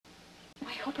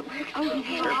hope it works. Oh,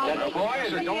 yeah.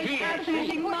 Boys, don't be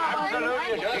absolutely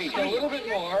just a little bit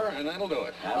more, and that'll do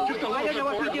it. Just a little bit more. I don't know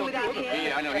what we do without him.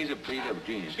 Yeah, I know. He's a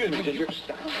genius. Excuse me, Ginger.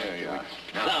 There you are.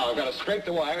 Now, I've got to scrape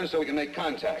the wires so we can make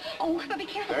contact. Oh, but be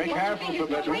careful. Very careful,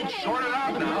 Professor. We'll sort it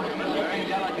out now. Very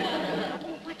delicate.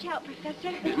 Watch out, Professor.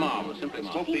 His mom, simply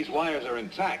mom. Hope these wires are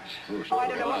intact. Oh, I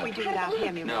don't know what we do without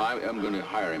him. No, I'm going to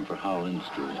hire him for Howland's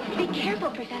school. Be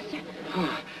careful, Professor.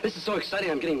 This is so exciting,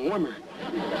 I'm getting warmer.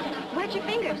 Watch your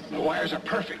fingers. The wires are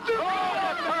perfect.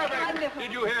 Oh, perfect.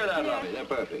 Did you hear that, Robbie? They're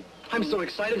perfect. I'm so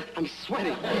excited, I'm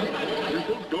sweating.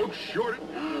 Don't short it.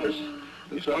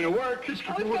 It's going to work. It's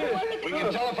going to work. We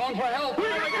can telephone for help. Use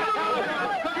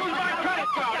my credit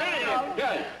card.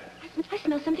 Good. I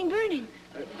smell something burning.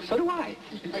 So do I.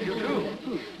 I do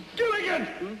too.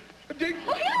 Gilligan! Dig.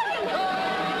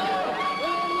 Oh,